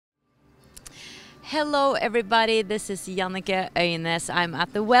Hello everybody, this is Jannike Øynes. I'm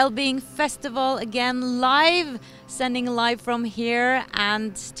at the Wellbeing Festival again live, sending live from here,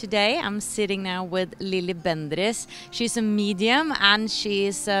 and today I'm sitting now with Lilli Bendriss. She's a medium and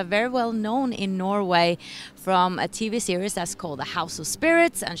she's very well known in Norway from a TV series that's called The House of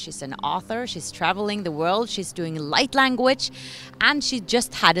Spirits, and she's an author. She's traveling the world, she's doing light language, and she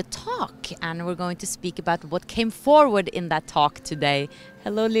just had a talk, and we're going to speak about what came forward in that talk today.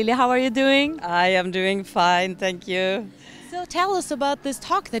 Hello Lilli, how are you doing? I am doing fine, thank you. So tell us about this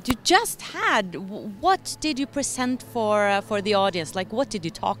talk that you just had. What did you present for the audience? Like, what did you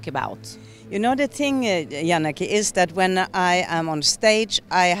talk about? You know, the thing, Jannike, is that when I am on stage,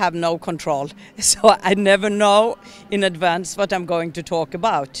 I have no control. So I never know in advance what I'm going to talk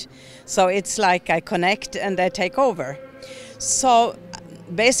about. So it's like I connect and I take over. So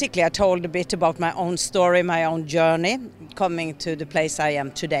basically I told a bit about my own story, my own journey, coming to the place I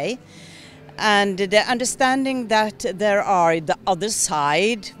am today. And the understanding that there are the other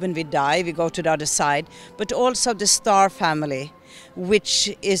side, when we die, we go to the other side, but also the star family,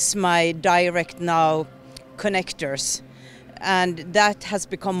 which is my direct now connectors. And that has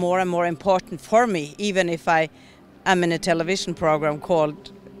become more and more important for me, even if I am in a television program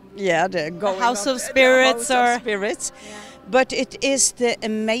called, the House of Spirits. But it is the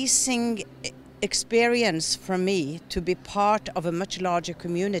amazing experience for me to be part of a much larger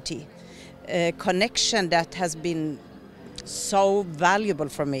community. A connection that has been so valuable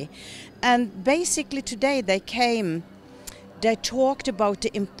for me. And basically today they talked about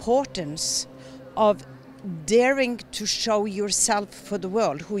the importance of daring to show yourself for the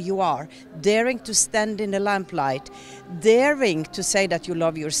world, who you are, daring to stand in the lamplight, daring to say that you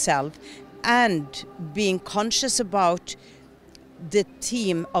love yourself, and being conscious about the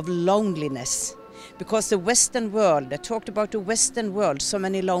theme of loneliness. Because the Western world, they talked about the Western world, so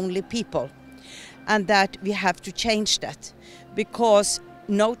many lonely people, and that we have to change that, because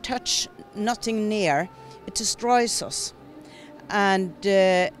no touch, nothing near, it destroys us. And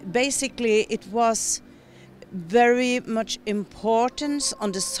basically it was very much importance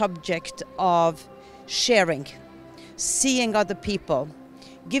on the subject of sharing, seeing other people,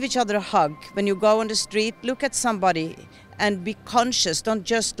 give each other a hug. When you go on the street, look at somebody and be conscious. Don't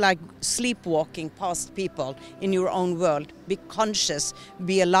just like sleepwalking past people in your own world. Be conscious,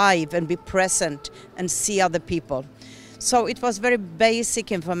 be alive and be present and see other people. So it was very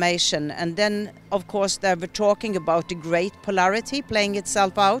basic information. And then of course they were talking about the great polarity playing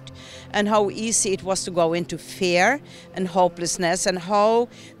itself out, and how easy it was to go into fear and hopelessness, and how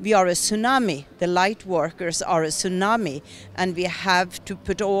we are a tsunami. The light workers are a tsunami, and we have to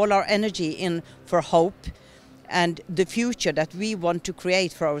put all our energy in for hope and the future that we want to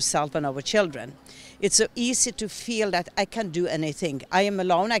create for ourselves and our children. It's so easy to feel that I can't do anything. I am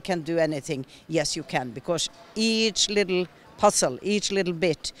alone, I can't do anything. Yes, you can, because each little puzzle, each little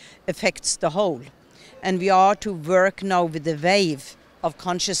bit affects the whole. And we are to work now with the wave of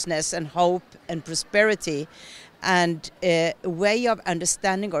consciousness and hope and prosperity, and a way of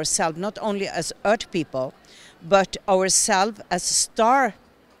understanding ourselves, not only as earth people, but ourselves as star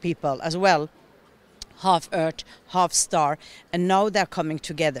people as well. Half earth, half star, and now they're coming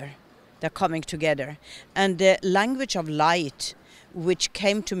together. They're coming together. And the language of light, which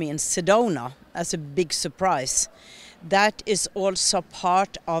came to me in Sedona as a big surprise, that is also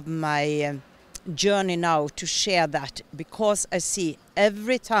part of my journey now to share that, because I see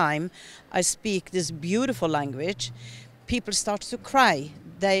every time I speak this beautiful language, people start to cry.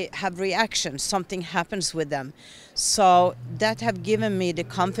 They have reactions, something happens with them. So that have given me the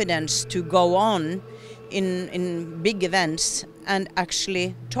confidence to go on in big events and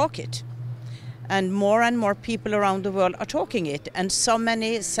actually talk it. And more people around the world are talking it. And so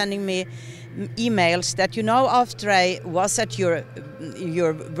many sending me emails that, you know, after I was at your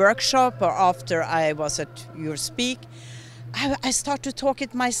workshop, or after I was at your speak, I start to talk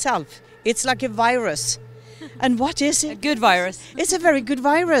it myself. It's like a virus. And what is it? A good virus. It's a very good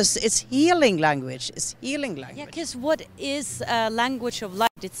virus. It's healing language. It's healing language. Yeah, because what is a language of light?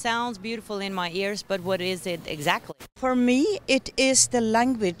 It sounds beautiful in my ears, but what is it exactly? For me, it is the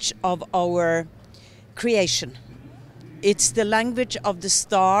language of our creation. It's the language of the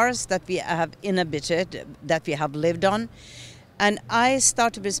stars that we have inhabited, that we have lived on. And I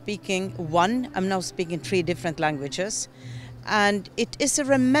started with speaking I'm now speaking 3 different languages. And it is a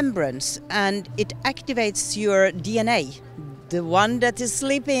remembrance, and it activates your DNA, the one that is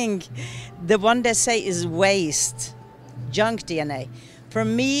sleeping, the one they say is waste, junk DNA. For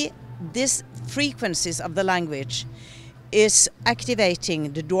me, these frequencies of the language is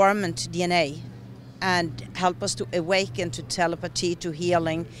activating the dormant DNA and help us to awaken to telepathy, to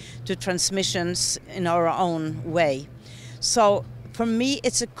healing, to transmissions in our own way. So for me,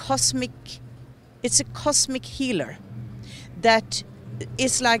 it's a cosmic healer that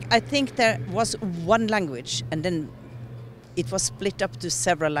is like, I think there was one language and then it was split up to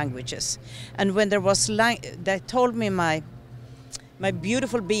several languages. And when there was, they told me my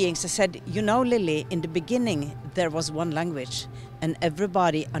beautiful beings, they said, you know, Lilli, in the beginning there was one language and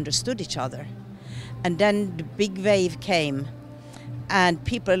everybody understood each other. And then the big wave came and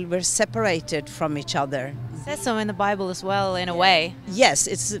people were separated from each other. It says so in the Bible as well, in a way. Yes,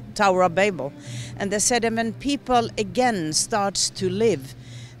 it's the Tower of Babel. And they said that when people again start to live,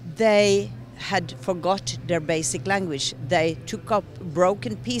 they had forgot their basic language. They took up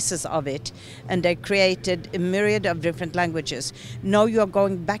broken pieces of it and they created a myriad of different languages. Now you are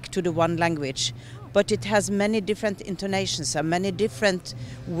going back to the one language, but it has many different intonations and many different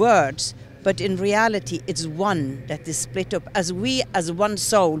words, but in reality it's one that is split up. As we as one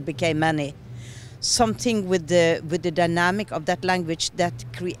soul became many. Something with the dynamic of that language that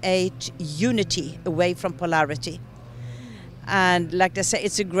create unity away from polarity. And like they say,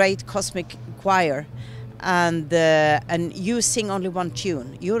 it's a great cosmic choir, and you sing only one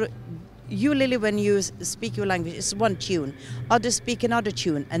tune. You Lilli, when you speak your language, it's one tune. Others speak another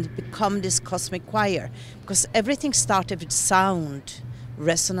tune, and it become this cosmic choir, because everything started with sound,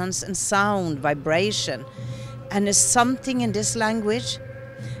 resonance and sound, vibration, and there's something in this language.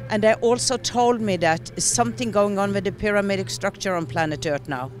 And they also told me that there's something going on with the pyramidic structure on planet Earth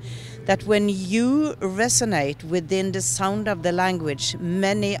now. That when you resonate within the sound of the language,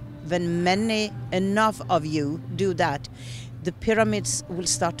 when many enough of you do that, the pyramids will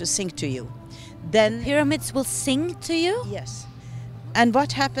start to sing to you. Then Pyramids will sing to you? Yes. And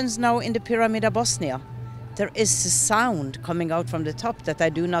what happens now in the Pyramid of Bosnia? There is a sound coming out from the top that I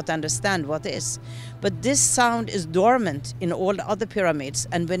do not understand what is. But this sound is dormant in all the other pyramids.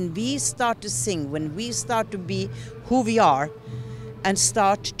 And when we start to sing, when we start to be who we are, and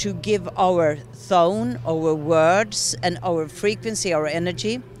start to give our tone, our words, and our frequency, our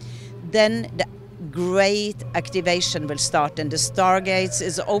energy, then the great activation will start and the stargates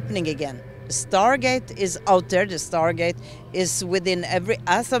is opening again. The stargate is out there, the stargate is within every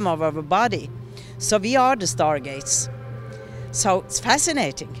atom of our body. So we are the stargates. So it's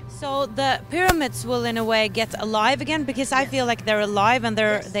fascinating. So the pyramids will in a way get alive again, because I feel like they're alive and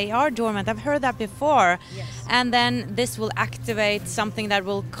they are dormant. I've heard that before. Yes. And then this will activate something that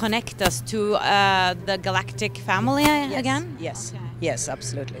will connect us to the galactic family again? Yes, Okay. Yes,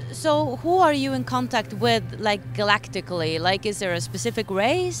 absolutely. So who are you in contact with, like galactically? Like, is there a specific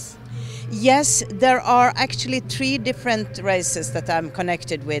race? Yes, there are actually 3 different races that I'm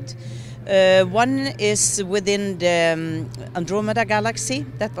connected with. One is within the Andromeda galaxy.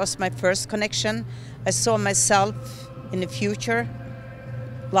 That was my first connection. I saw myself in the future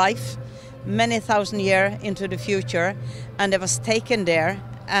life, many thousand years into the future, and I was taken there,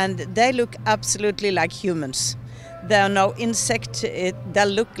 and they look absolutely like humans. They are no insect, they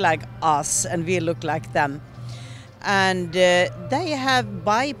look like us and we look like them. And they have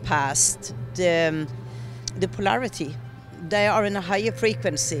bypassed the polarity. They are in a higher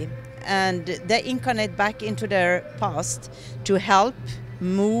frequency. And they incarnate back into their past to help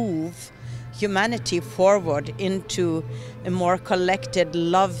move humanity forward into a more collected,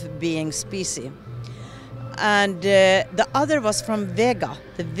 love-being species. And the other was from Vega,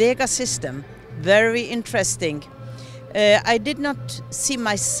 the Vega system. Very interesting. I did not see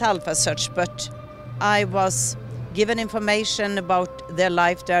myself as such, but I was given information about their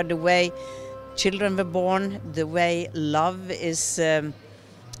life there, the way children were born, the way love is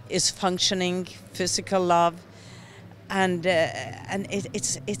functioning, physical love, and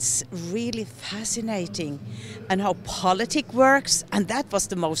it's really fascinating, and how politics works, and that was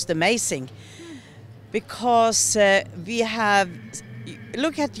the most amazing, because we have,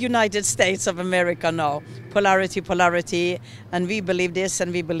 look at United States of America now, polarity, and we believe this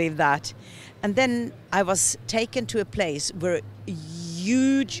and we believe that, and then I was taken to a place where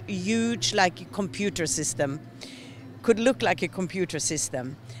huge like a computer system could look like a computer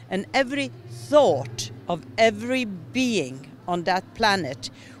system. And every thought of every being on that planet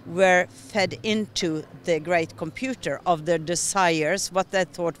were fed into the great computer of their desires, what they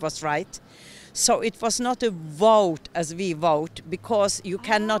thought was right. So it was not a vote as we vote, because you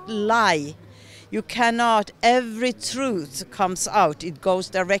cannot lie. You cannot, every truth comes out, it goes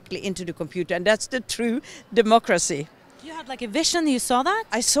directly into the computer, and that's the true democracy. You had like a vision, you saw that?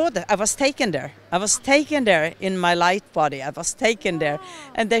 I saw that. I was taken there. I was taken there in my light body. I was taken there.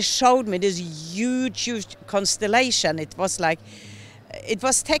 And they showed me this huge constellation. It was like It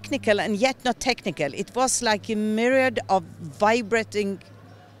was technical and yet not technical. It was like a myriad of vibrating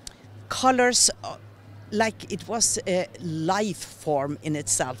colors, like it was a life form in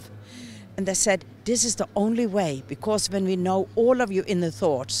itself. And they said, this is the only way, because when we know all of you in the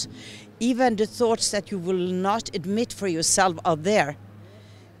thoughts, even the thoughts that you will not admit for yourself are there,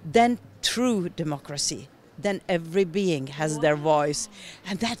 then true democracy, then every being has their voice.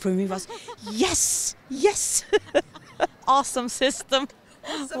 And that for me was, yes, yes. Awesome system.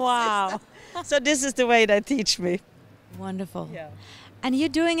 Wow. So this is the way they teach me. Wonderful. Yeah. And you're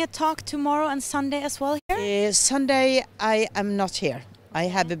doing a talk tomorrow and Sunday as well here? Sunday I am not here. I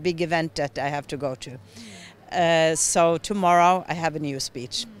have a big event that I have to go to. So tomorrow I have a new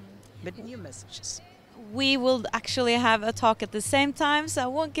speech, but new messages. We will actually have a talk at the same time, so I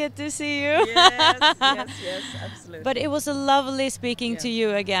won't get to see you. Yes, yes, absolutely. But it was a lovely speaking to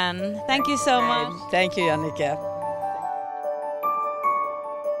you again. Thank you so much. Thank you, Jannike.